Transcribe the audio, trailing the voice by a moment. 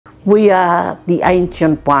We are the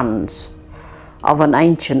ancient ones of an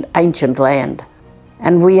ancient land,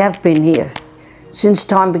 and we have been here since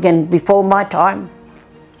time began, before my time.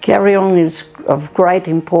 Kariong is of great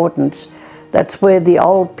importance. That's where the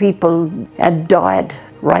old people had died,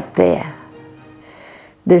 right there.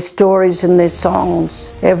 Their stories and their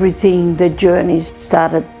songs, everything, their journeys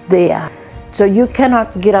started there. So you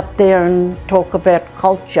cannot get up there and talk about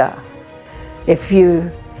culture if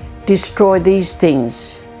you destroy these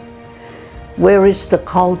things. Where is the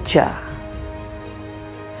culture?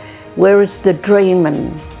 Where is the dream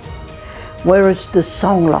and where is the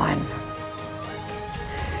songline?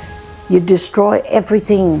 You destroy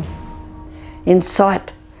everything in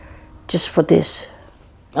sight just for this.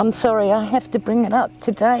 I'm sorry, I have to bring it up.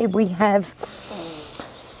 Today we have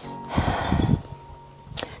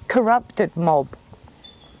corrupted mob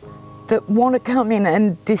that want to come in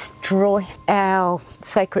and destroy our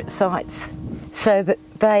sacred sites so that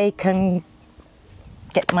they can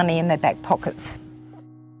get money in their back pockets.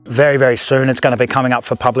 Very, very soon it's going to be coming up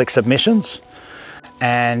for public submissions,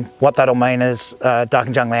 and what that'll mean is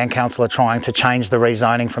Darkinjung Land Council are trying to change the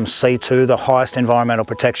rezoning from C2, the highest environmental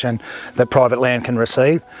protection that private land can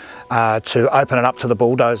receive, to open it up to the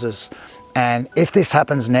bulldozers. And if this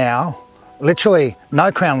happens now, literally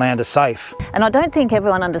no Crown land is safe. And I don't think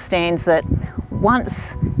everyone understands that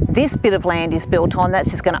once this bit of land is built on, that's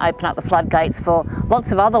just going to open up the floodgates for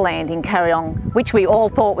lots of other land in Kariong, which we all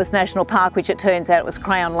thought was National Park, which it turns out it was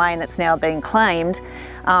Crown Lane that's now being claimed,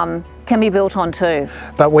 can be built on too.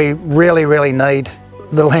 But we really, really need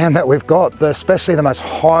the land that we've got, especially the most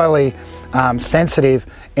highly sensitive,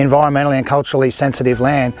 environmentally and culturally sensitive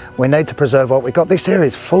land. We need to preserve what we've got. This area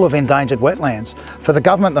is full of endangered wetlands. For the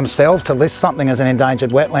government themselves to list something as an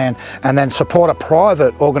endangered wetland and then support a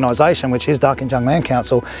private organisation, which is Darkinjung Land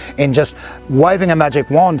Council, in just waving a magic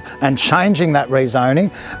wand and changing that rezoning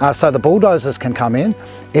so the bulldozers can come in,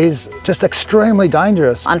 is just extremely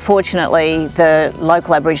dangerous. Unfortunately, the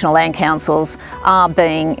local Aboriginal land councils are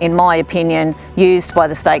being, in my opinion, used by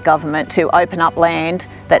the state government to open up land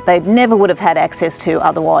that they never would have had access to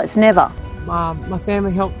otherwise, never. My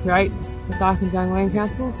family helped create the Darkinjung Land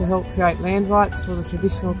Council to help create land rights for the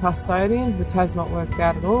Traditional Custodians, which has not worked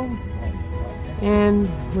out at all. And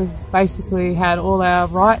we've basically had all our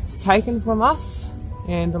rights taken from us,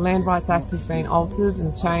 and the Land Rights Act has been altered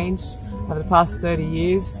and changed over the past 30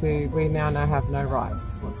 years to we now have no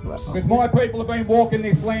rights whatsoever. Because my people have been walking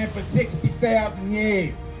this land for 60,000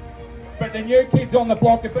 years, but the new kids on the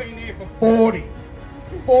block have been here for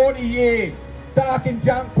 40 years.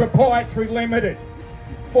 Darkinjung Proprietary Limited,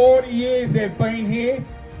 40 years they've been here.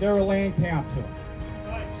 They're a land council.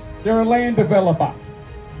 They're a land developer,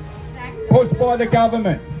 pushed by the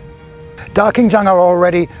government. Darkinjung are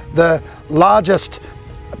already the largest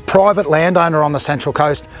private landowner on the Central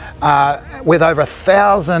Coast, with over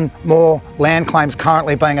 1,000 more land claims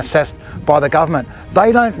currently being assessed by the government.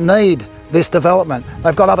 They don't need this development.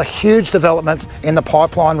 They've got other huge developments in the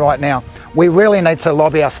pipeline right now. We really need to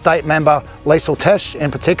lobby our state member, Liesl Tesch,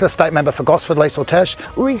 in particular, state member for Gosford, Liesl Tesch.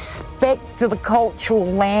 Respect to the cultural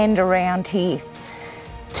land around here.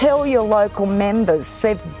 Tell your local members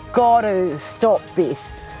they've got to stop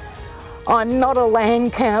this. I'm not a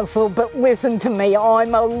land council, but listen to me,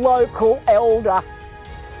 I'm a local elder.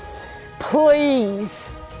 Please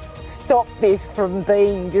stop this from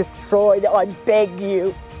being destroyed, I beg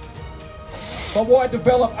you. But why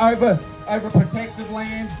develop over protected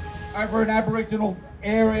land, over an Aboriginal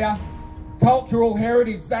area? Cultural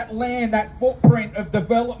heritage, that land, that footprint of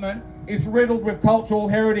development is riddled with cultural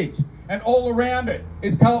heritage, and all around it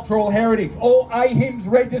is cultural heritage, all AHIMS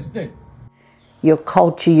registered. Your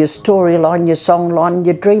culture, your storyline, your songline,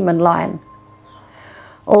 your dreaming line,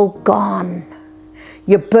 all gone.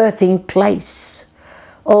 Your birthing place,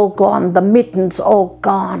 all gone. The mittens, all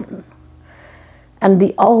gone. And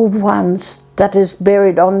the old ones that is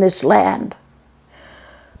buried on this land,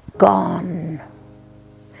 gone.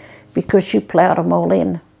 Because you ploughed them all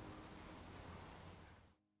in.